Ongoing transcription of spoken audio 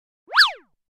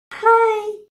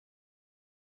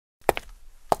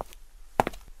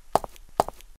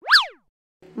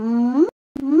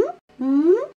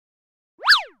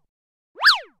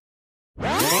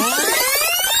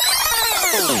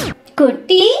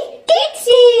Kutty Kids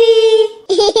TV.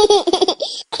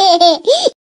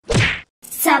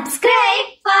 Subscribe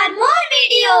for more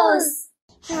videos.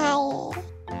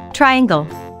 Triangle.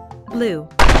 Blue.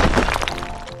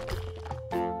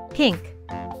 Pink.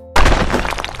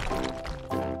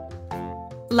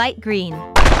 Light green.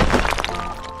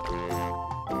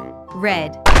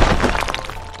 Red.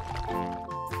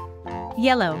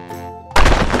 Yellow.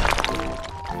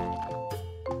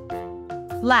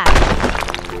 Black.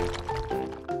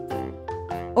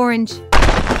 Orange.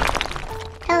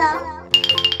 Hello.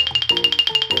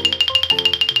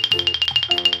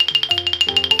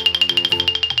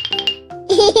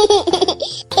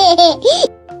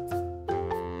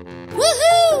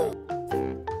 Woohoo!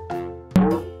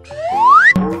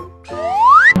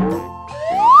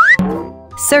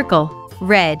 Circle.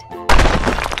 Red.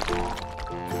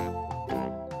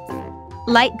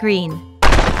 Light green.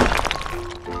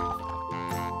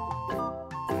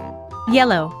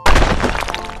 Yellow.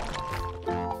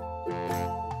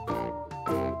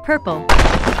 Purple.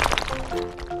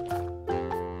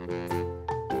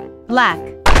 Black.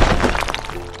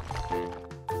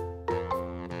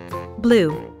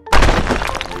 Blue.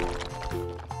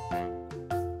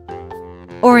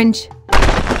 Orange.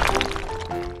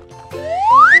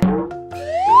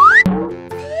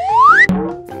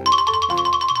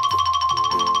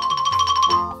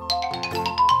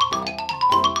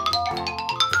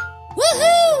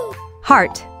 Woohoo!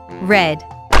 Heart. Red.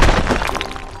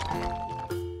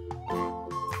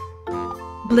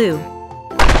 Blue.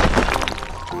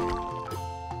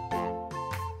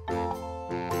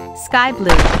 Sky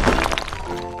blue.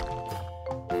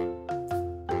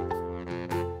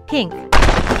 Pink.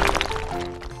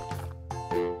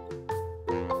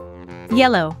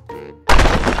 Yellow.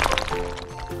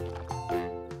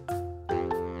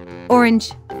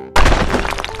 Orange.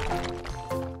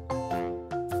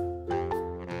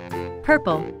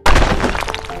 Purple.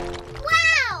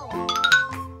 Wow!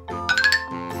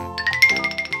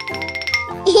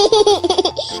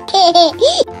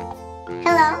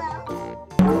 Hello.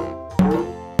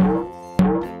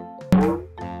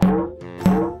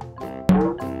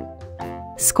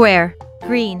 Square.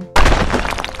 Green.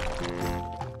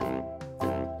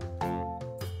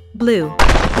 Blue.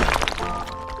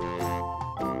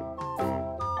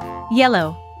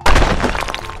 Yellow.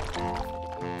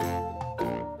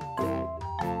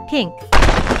 Pink.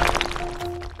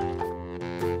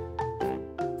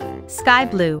 Sky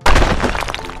blue.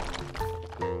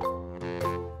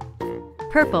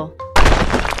 Purple.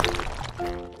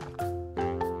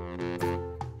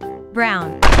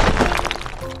 Brown.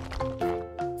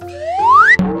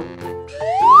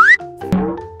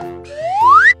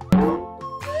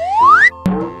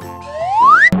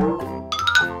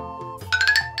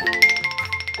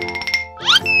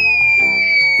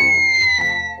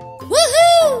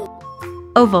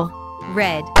 Oval.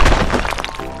 Red.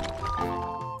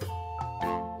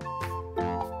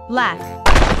 Black.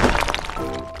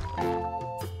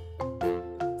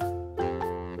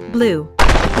 Blue.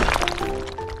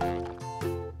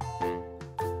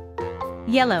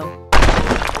 Yellow.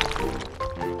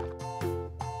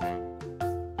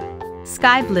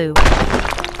 Sky blue.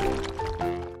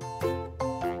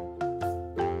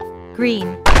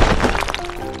 Green.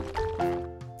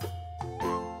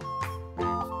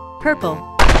 Purple.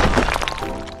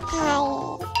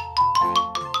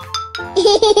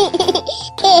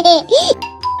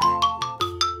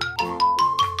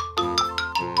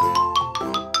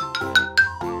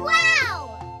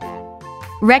 Wow!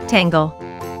 Rectangle.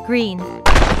 Green.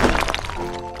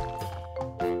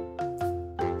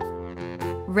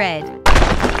 Red.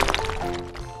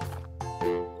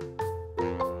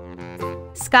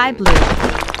 Sky blue.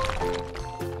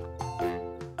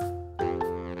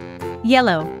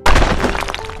 Yellow.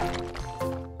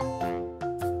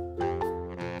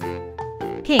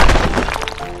 Pink.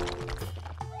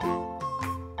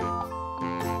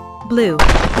 Blue.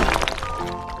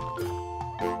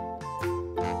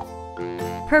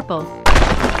 Purple.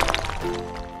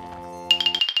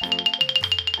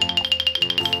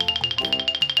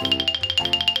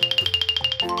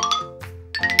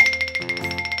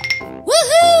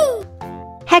 Woohoo!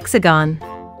 Hexagon.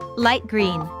 Light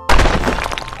green.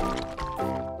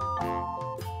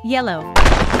 Yellow.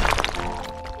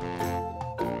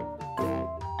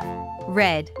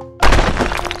 Red.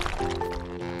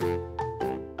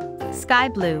 Sky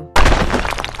blue.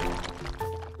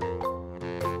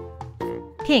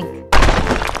 Pink.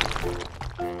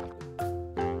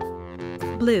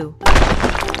 Blue.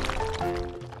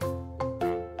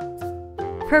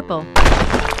 Purple.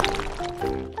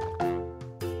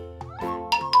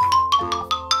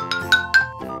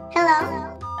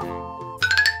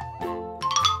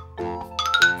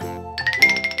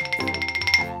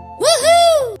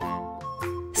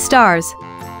 Stars.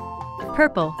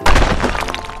 Purple.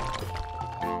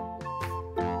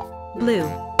 Blue.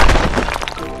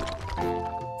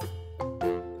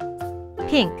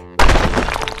 Pink.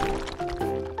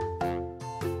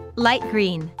 Light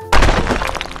green.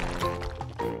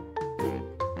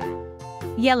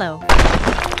 Yellow.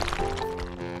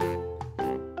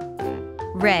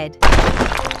 Red.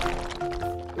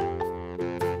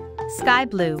 Sky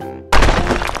blue.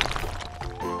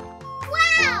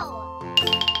 Wow!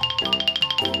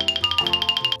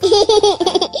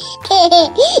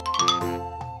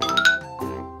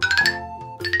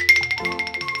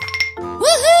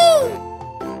 Woohoo!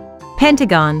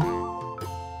 Pentagon.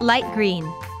 Light green.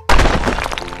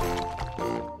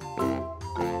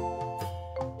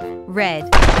 Red.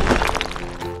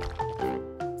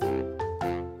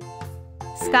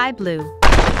 Sky blue.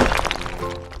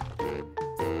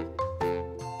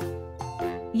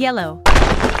 Yellow.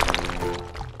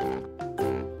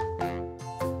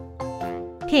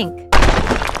 Pink.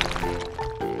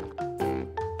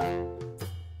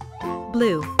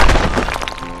 Blue.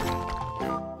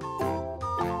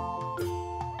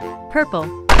 Purple.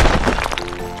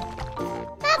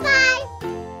 Bye-bye!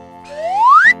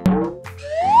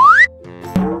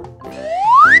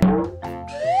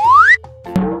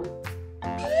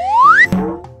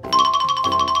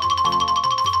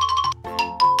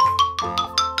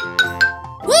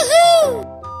 Woohoo!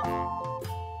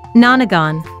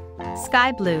 Nonagon.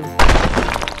 Sky blue.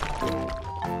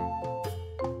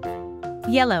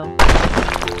 Yellow.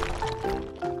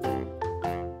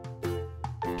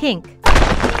 Pink.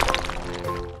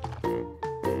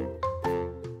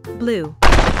 Blue.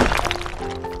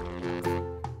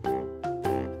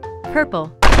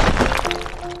 Purple.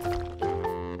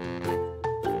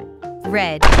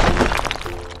 Red.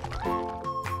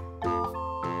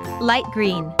 Light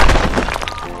green.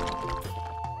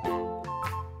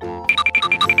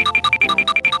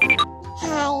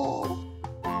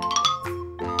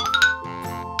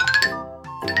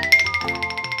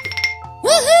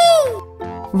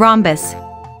 Woohoo! Rhombus.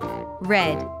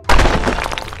 Red.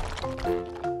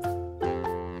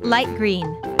 Light green.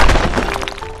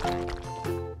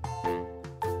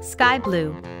 Sky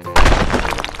blue.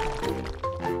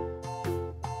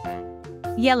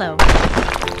 Yellow.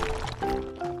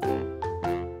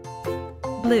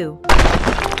 Blue.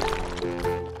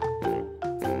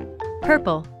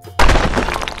 Purple.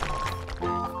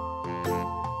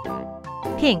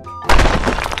 Pink.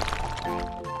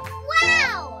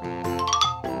 Wow!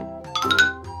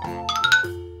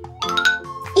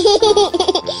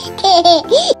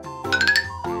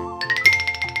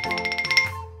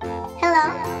 Hello?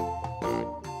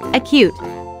 Acute.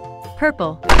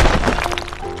 Purple.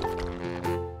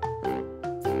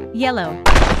 Yellow.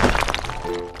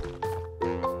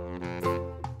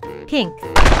 Pink.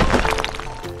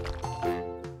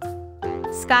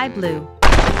 Sky blue.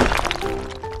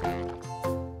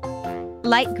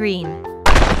 Light green.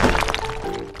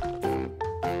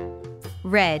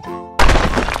 Red.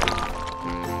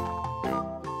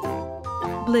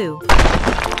 Blue.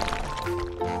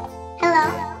 Hello?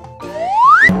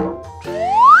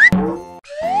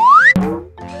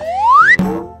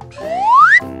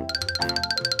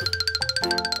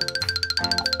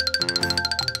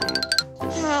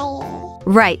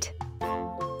 Right.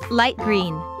 Light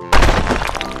green.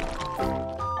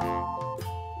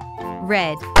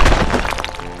 Red.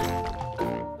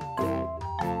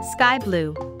 Sky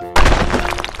blue.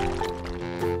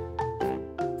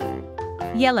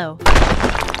 Yellow.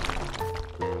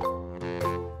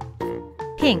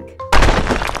 Pink.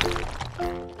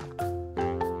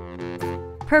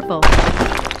 Purple.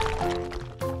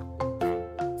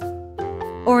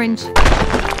 Orange.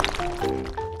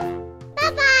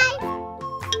 Bye-bye!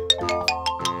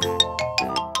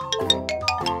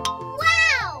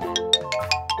 Wow!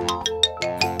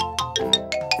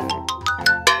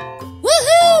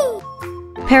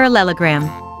 Woohoo! Parallelogram.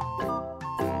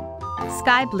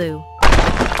 Sky blue.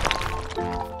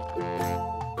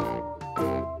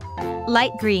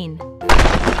 Light green.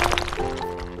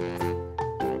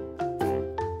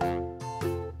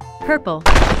 Purple.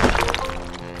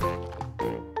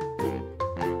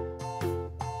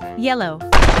 Yellow.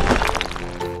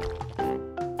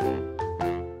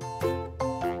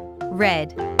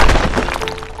 Red.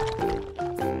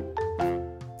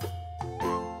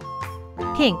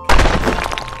 Pink.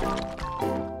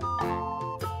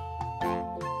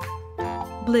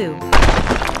 Blue.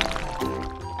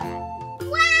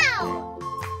 Wow!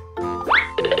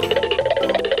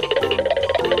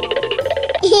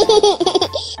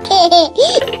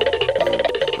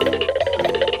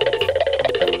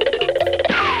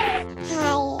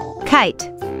 Kite.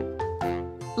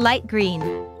 light green,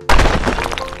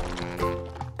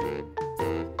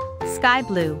 sky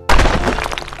blue,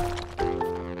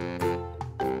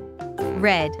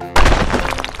 red,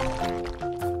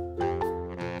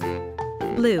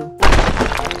 blue,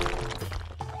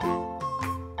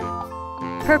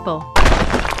 purple,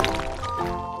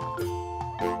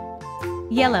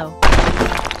 yellow,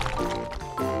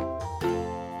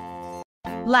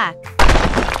 black.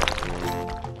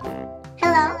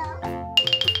 Hello.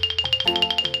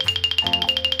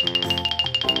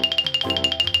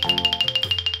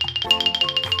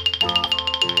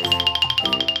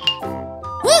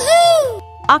 Woohoo!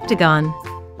 Octagon,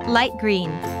 light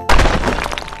green,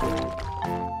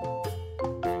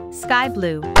 sky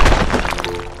blue,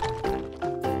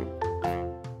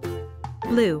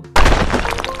 blue,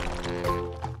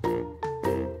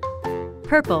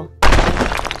 purple,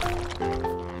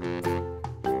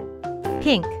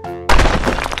 pink,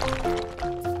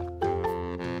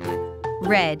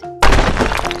 red,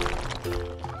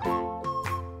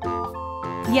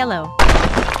 yellow.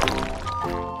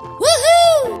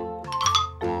 Woohoo!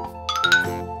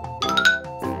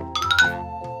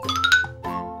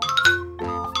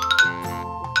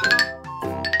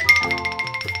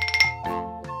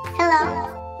 Hello.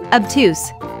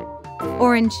 Obtuse,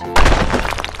 orange,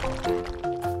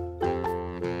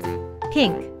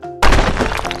 pink,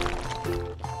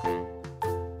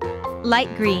 light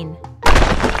green,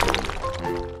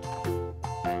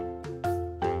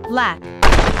 black,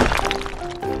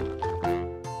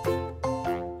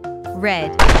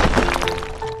 red,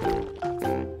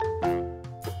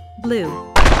 blue,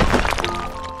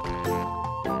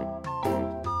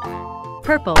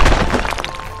 purple,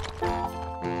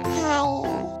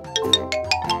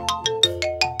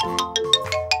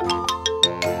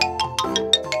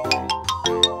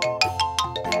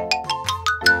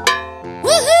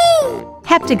 Woohoo!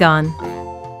 Heptagon,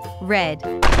 red,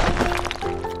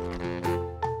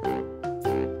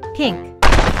 pink,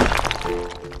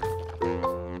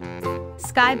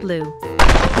 sky blue,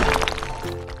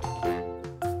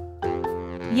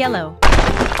 yellow,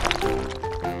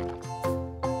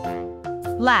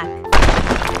 black,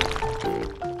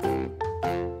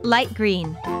 light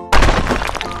green,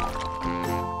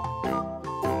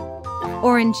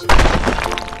 orange.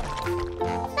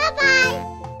 Bye-bye.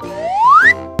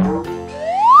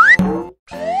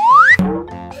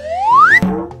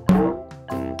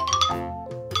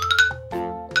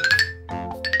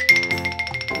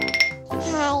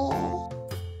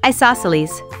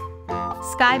 Isosceles,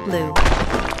 sky blue,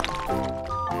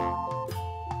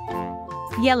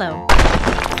 yellow,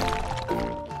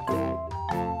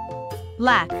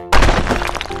 black,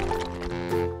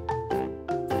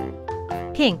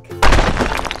 pink,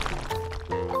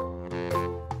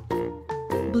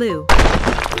 blue,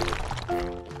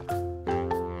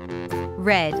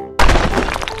 red,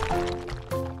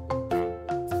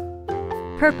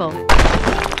 purple.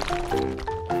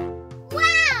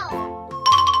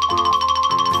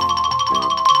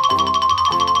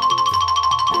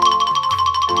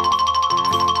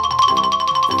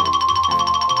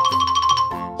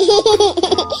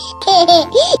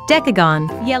 Decagon,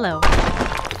 yellow,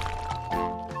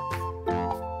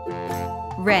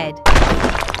 red,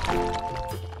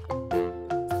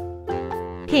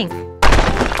 pink,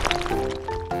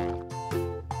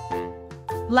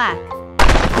 black,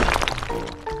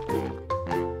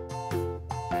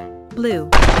 blue,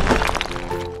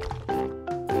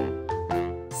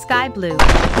 sky blue,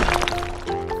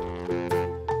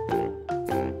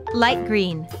 light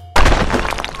green.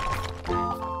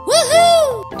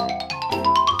 Woohoo!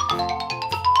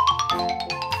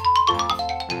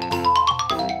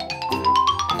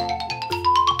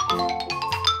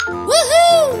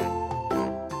 Woohoo!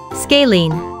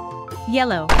 Scalene,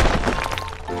 yellow,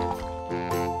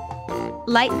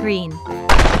 light green,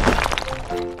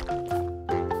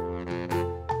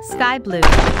 sky blue,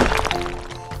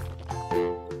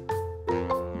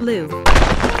 blue,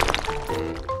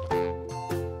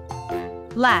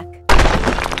 black,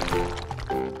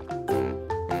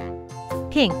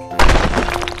 pink,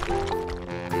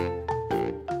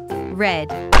 red,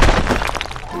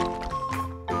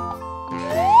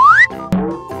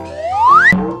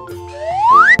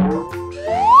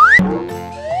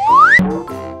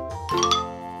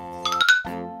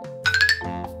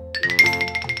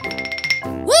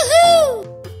 Woohoo!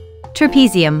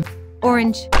 Trapezium,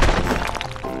 orange,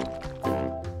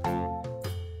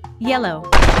 yellow,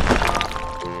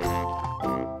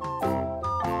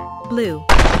 blue,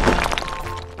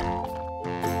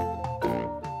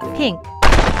 pink,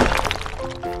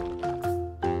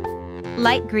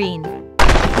 light green,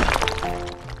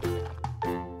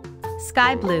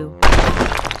 Sky blue.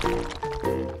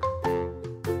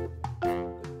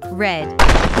 Red.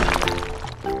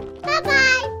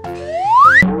 Bye-bye.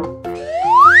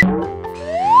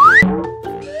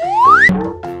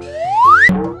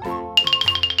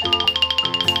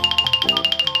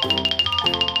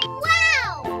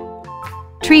 Wow!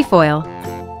 Trefoil.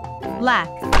 Black.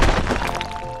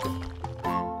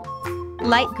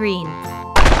 Light green.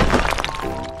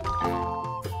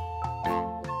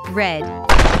 Red.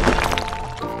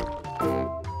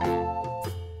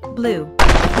 Blue.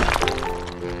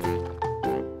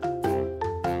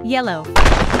 Yellow.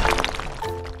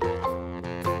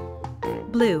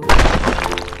 Blue.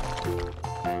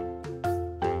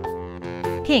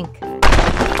 Pink.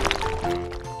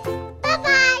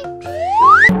 Bye-bye.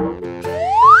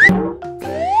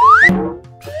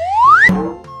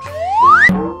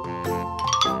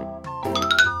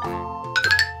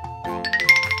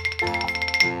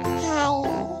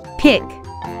 Pick.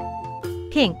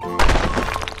 Pink.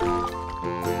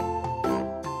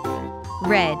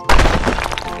 Red.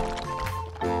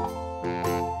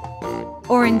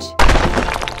 Orange.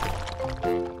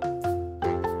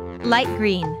 Light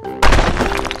green.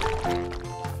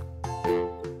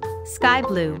 Sky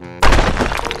blue.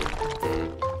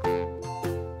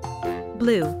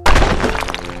 Blue.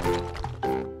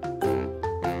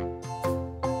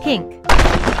 Pink.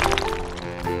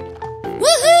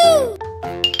 Woohoo!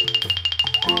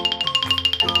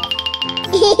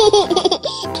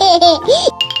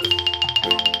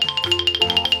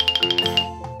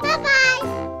 Bye-bye.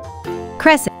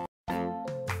 Crescent.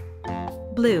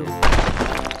 Blue.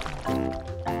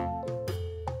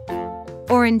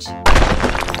 Orange.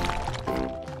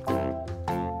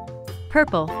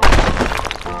 Purple.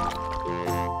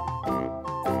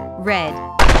 Red.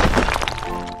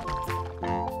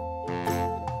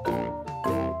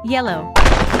 Yellow.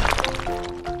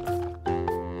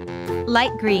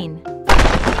 Light green.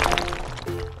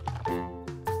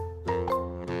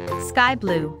 Sky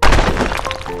blue.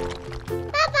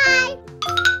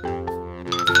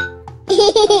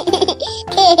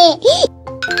 Bye-bye.